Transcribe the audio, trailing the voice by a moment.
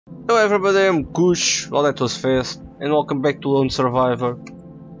Hello everybody, I'm Kush, well that was fast, and welcome back to Lone Survivor.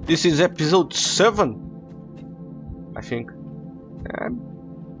 This is episode 7, I think. I'm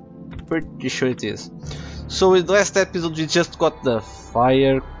pretty sure it is. So in the last episode we just got the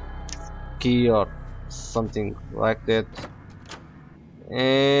fire key or something like that.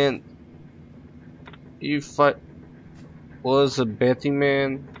 And if I was a betting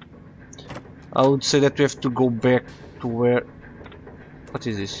man, I would say that we have to go back to where... What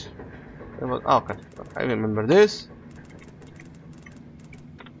is this? Oh, okay, I remember this.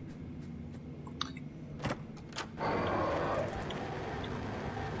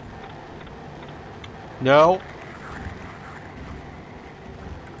 No.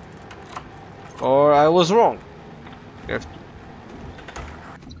 Or I was wrong. You have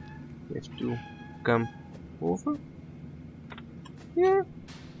to come over here.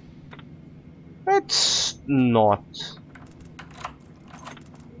 That's not.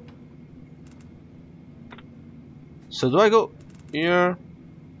 So do I go here?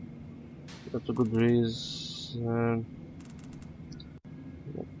 That's a good reason.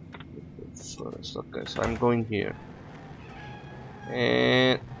 First, okay, so I'm going here,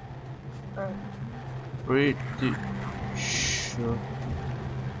 and I'm pretty sure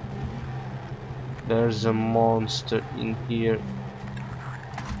there's a monster in here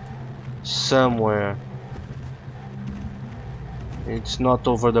somewhere. It's not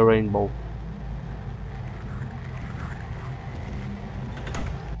over the rainbow.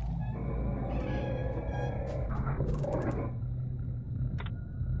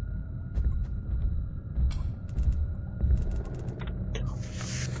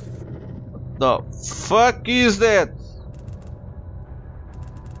 The fuck is that?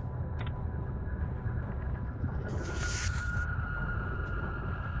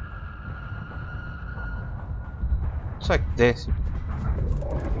 It's like this.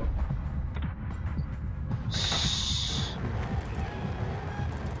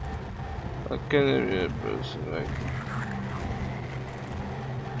 I can't be a person like.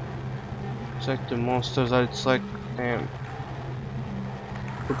 It's like the monsters are. It's like damn.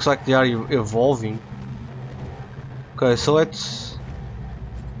 Looks like they are evolving. Okay, so let's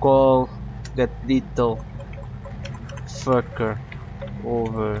call that little fucker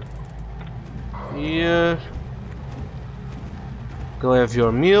over here. Go have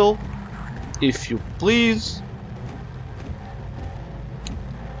your meal, if you please.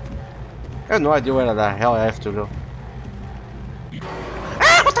 I have no idea where the hell I have to go.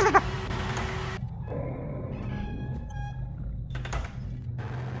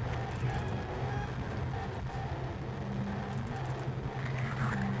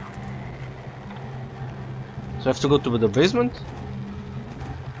 So I have to go to the basement,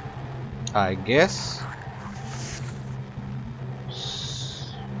 I guess.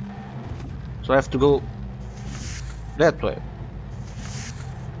 So I have to go that way,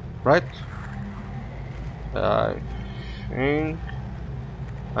 right? I think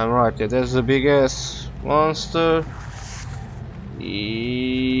I'm right. Yeah, there's a big ass monster.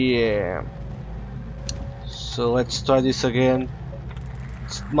 Yeah. So let's try this again.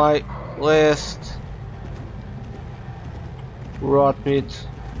 It's my last rot meat.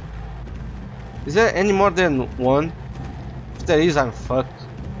 Is there any more than one? If there is, I'm fucked.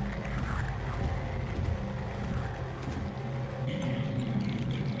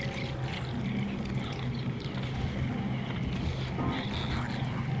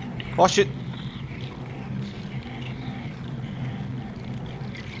 Oh shit.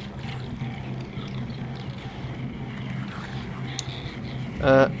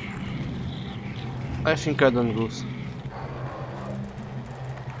 I think I done goose.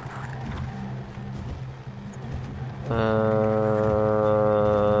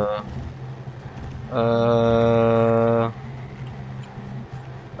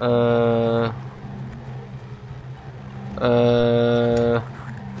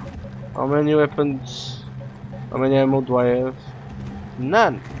 How many weapons? How many ammo do I have?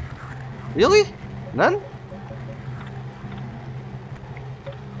 None. Really? None?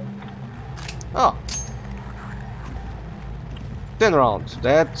 Oh. 10 rounds.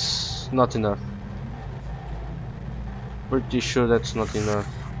 That's not enough. Pretty sure that's not enough.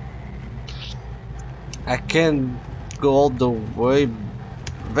 I can't go all the way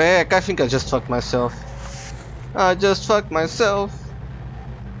back. I think I just fucked myself. I just fucked myself.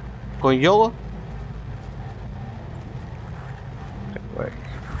 Going YOLO? Okay, wait.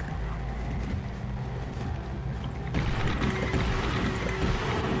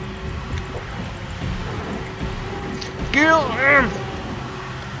 Kill him!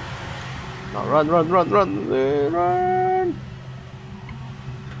 Now run, run, run, run, run!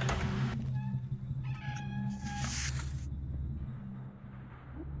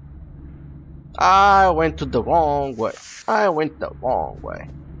 I went to the wrong way. I went the wrong way.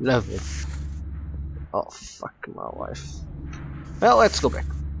 Love it. Oh fuck my life. Well, let's go back.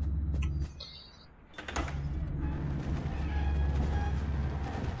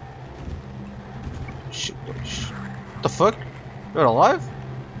 Shit, oh shit. What the fuck? You're alive?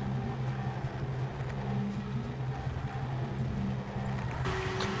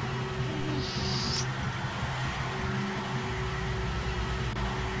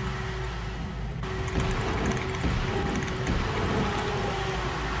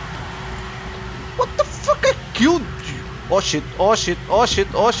 What the fuck? I killed you! Oh shit, oh shit, oh shit,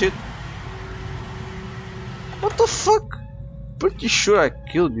 oh shit. What the fuck? Pretty sure I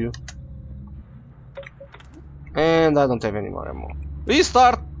killed you. And I don't have any more ammo.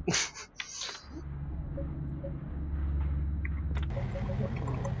 Restart!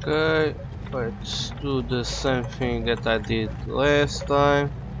 Okay, let's do the same thing that I did last time.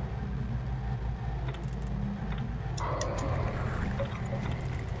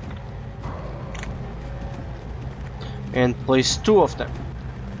 And place 2 of them.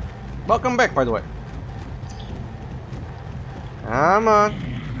 Welcome back, by the way. Come on.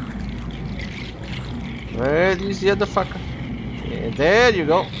 Where is the other fucker? Yeah, there you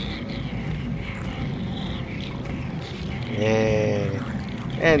go. Yeah.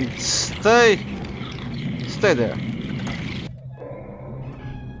 And stay there.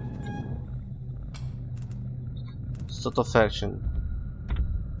 Sort of action.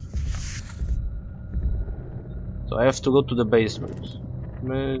 So I have to go to the basement.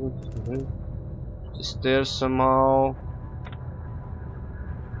 The stairs somehow.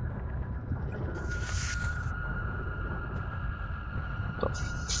 What the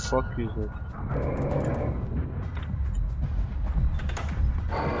fuck is it?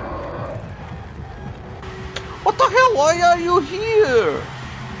 What the hell? Why are you here?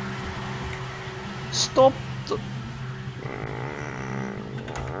 Stop the...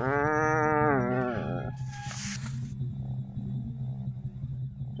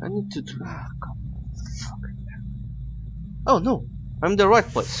 I need to do... God, fuck. Oh no, I'm in the right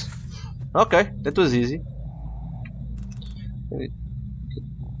place. Okay, that was easy.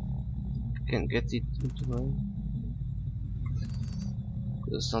 Can get it into my...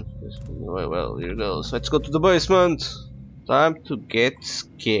 Well, here goes. Let's go to the basement. Time to get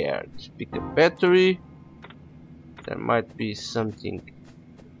scared. Pick a battery. There might be something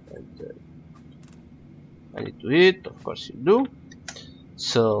that I need to eat. Of course you do.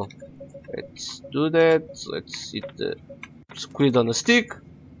 So let's do that. Let's eat the squid on a stick.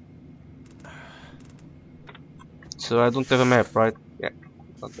 So I don't have a map, right? Yeah,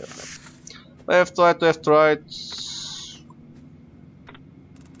 don't have a map. Left, right, left, right.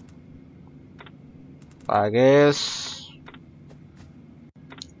 I guess.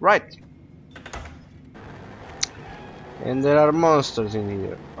 Right. And there are monsters in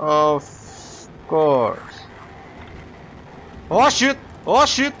here. Of course. Oh shit! Oh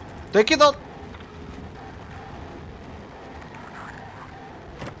shit! Take it out!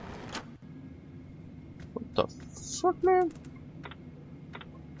 What the fuck, man?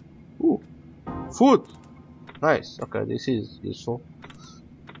 Ooh. Food! Nice. Okay, this is useful.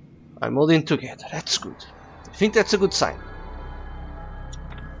 I'm holding together. That's good. I think that's a good sign.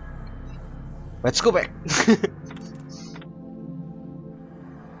 Let's go back.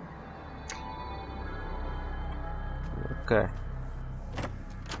 Okay.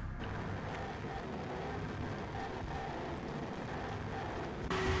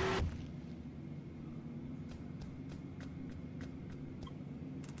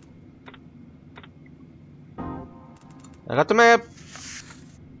 I got the map.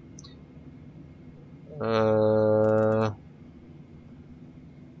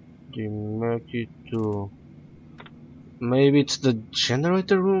 To maybe it's the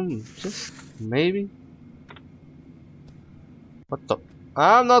generator room. Just maybe. What the?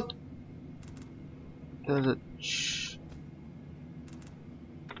 I'm not. There's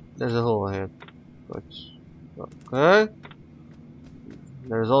a hole ahead. Okay.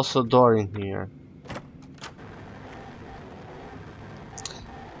 There's also a door in here.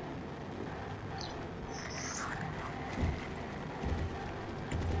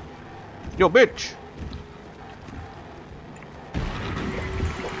 Yo, bitch!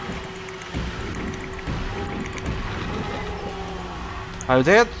 Are you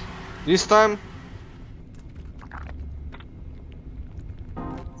dead? This time?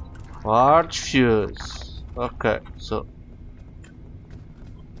 Large fuse. Okay, so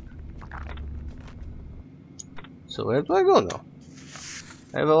where do I go now?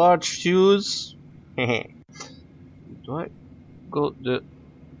 I have a large fuse. Do I go the...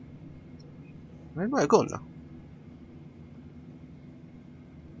 Where do I go now?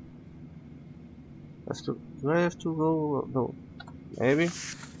 Do I have to go? No. Maybe?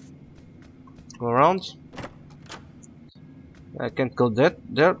 Go around? I can't go that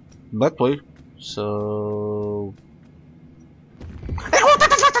way. So...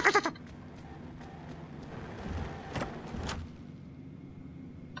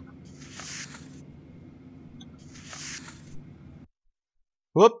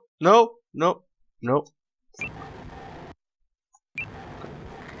 Whoop! No! No! No!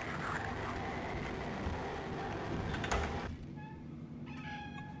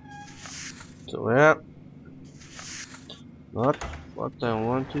 So yeah, not what I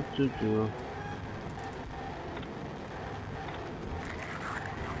wanted to do.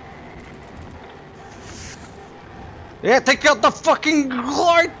 Yeah, take out the fucking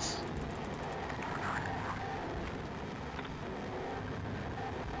lights!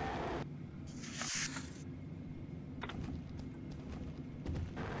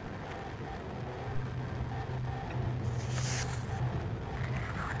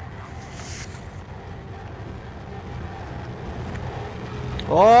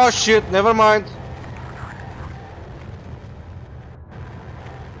 Oh shit, never mind.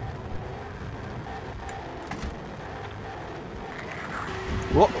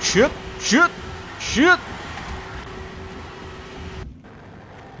 Oh shit, shit, shit.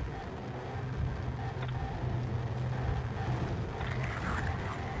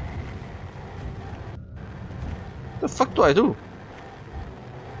 The fuck do I do?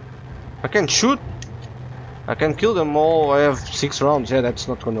 I can shoot. I can kill them all. I have 6 rounds. Yeah, that's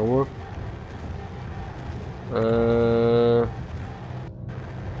not gonna work.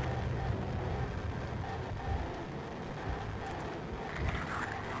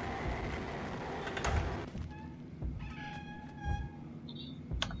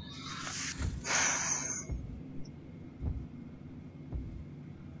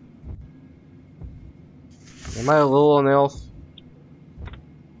 Am I low on health?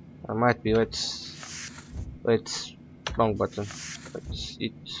 I might be. Let's wrong button. Let's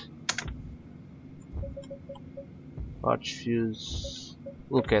eat. Large fuse.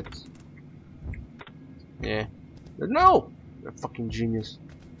 Look at. Yeah. No! You're a fucking genius.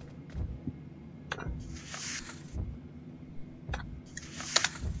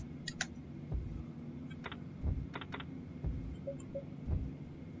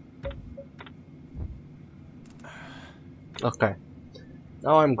 Okay.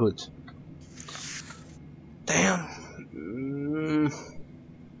 Now I'm good. Damn.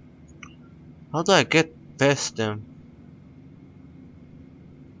 How do I get past them?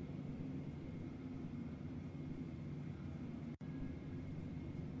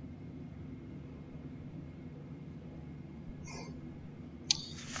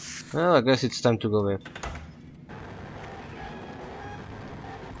 Well, I guess it's time to go back.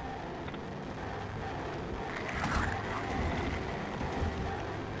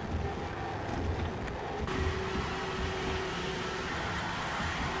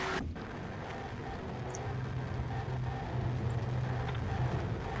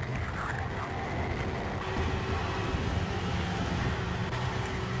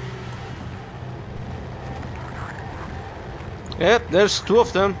 Yep, there's 2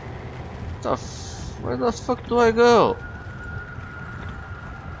 of them. Where the fuck do I go?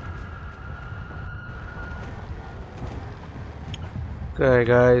 Okay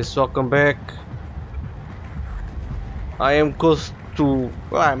guys, welcome back. I am close to...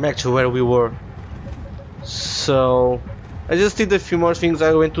 well, I'm actually where we were. So... I just did a few more things.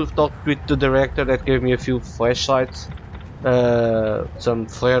 I went to talk with the director that gave me a few flashlights. Some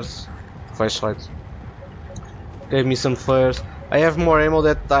flares. Flashlights. Gave me some flares. I have more ammo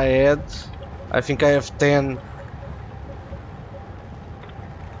that I had. I think I have 10.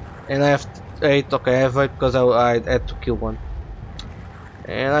 And I have 8. Okay, I have 8 because I had to kill one.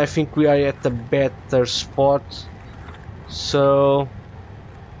 And I think we are at a better spot. So...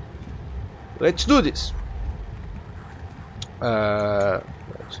 let's do this.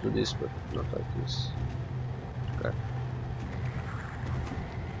 Let's do this, but not like this. Okay.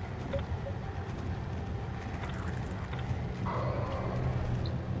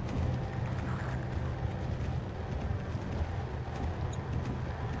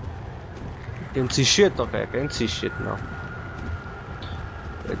 Can see shit? Okay, I can see shit now.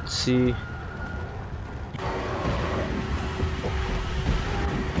 Let's see.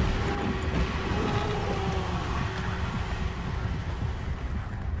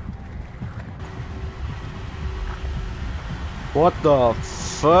 What the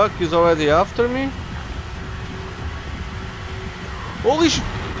fuck is already after me? Holy shit!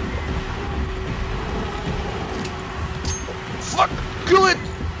 fuck! Kill it!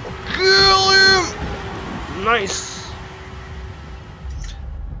 Kill him! Nice!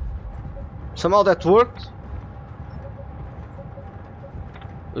 Somehow that worked.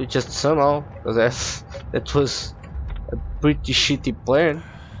 Just somehow, because that was a pretty shitty plan.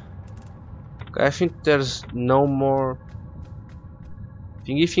 I think there's no more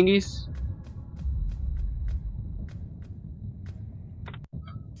thingies.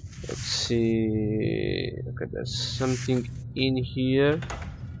 Let's see. Okay, there's something in here.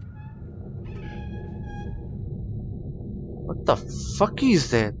 What the fuck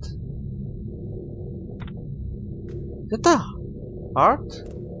is that? Is that a heart?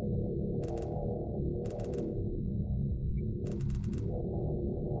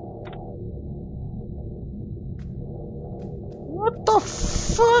 What the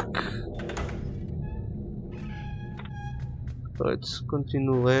fuck? Let's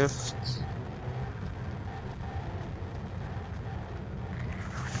continue left.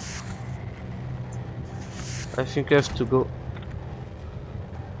 I think I have to go.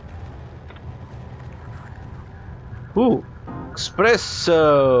 Ooh,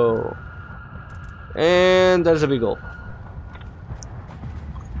 espresso. And there's a big hole.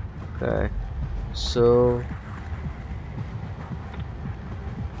 Okay, so.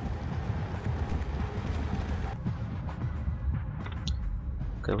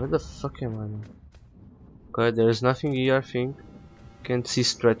 Okay, where the fuck am I now? Okay, there's nothing here, I think. Can't see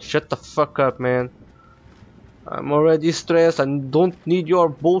stretch. Shut the fuck up, man. I'm already stressed. I don't need your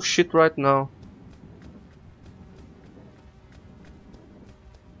bullshit right now.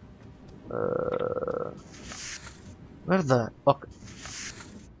 Where the fuck?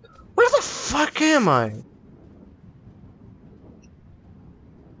 Where the fuck am I?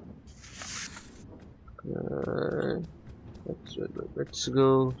 Let's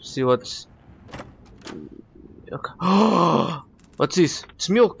go see what's. Okay. What's this? It's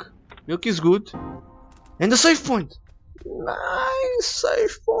milk. Milk is good. And the save point. Nice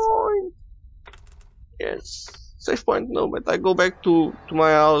save point. Yes, save point. No, but I go back to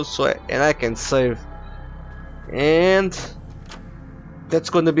my house and I can save. And that's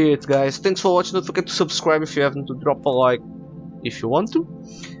gonna be it, guys. Thanks for watching. Don't forget to subscribe if you haven't. To drop a like if you want to.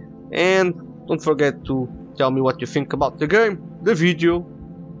 And don't forget to tell me what you think about the game, the video,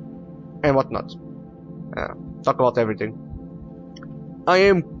 and whatnot. Talk about everything. I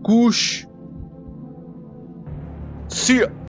am Kush. See ya.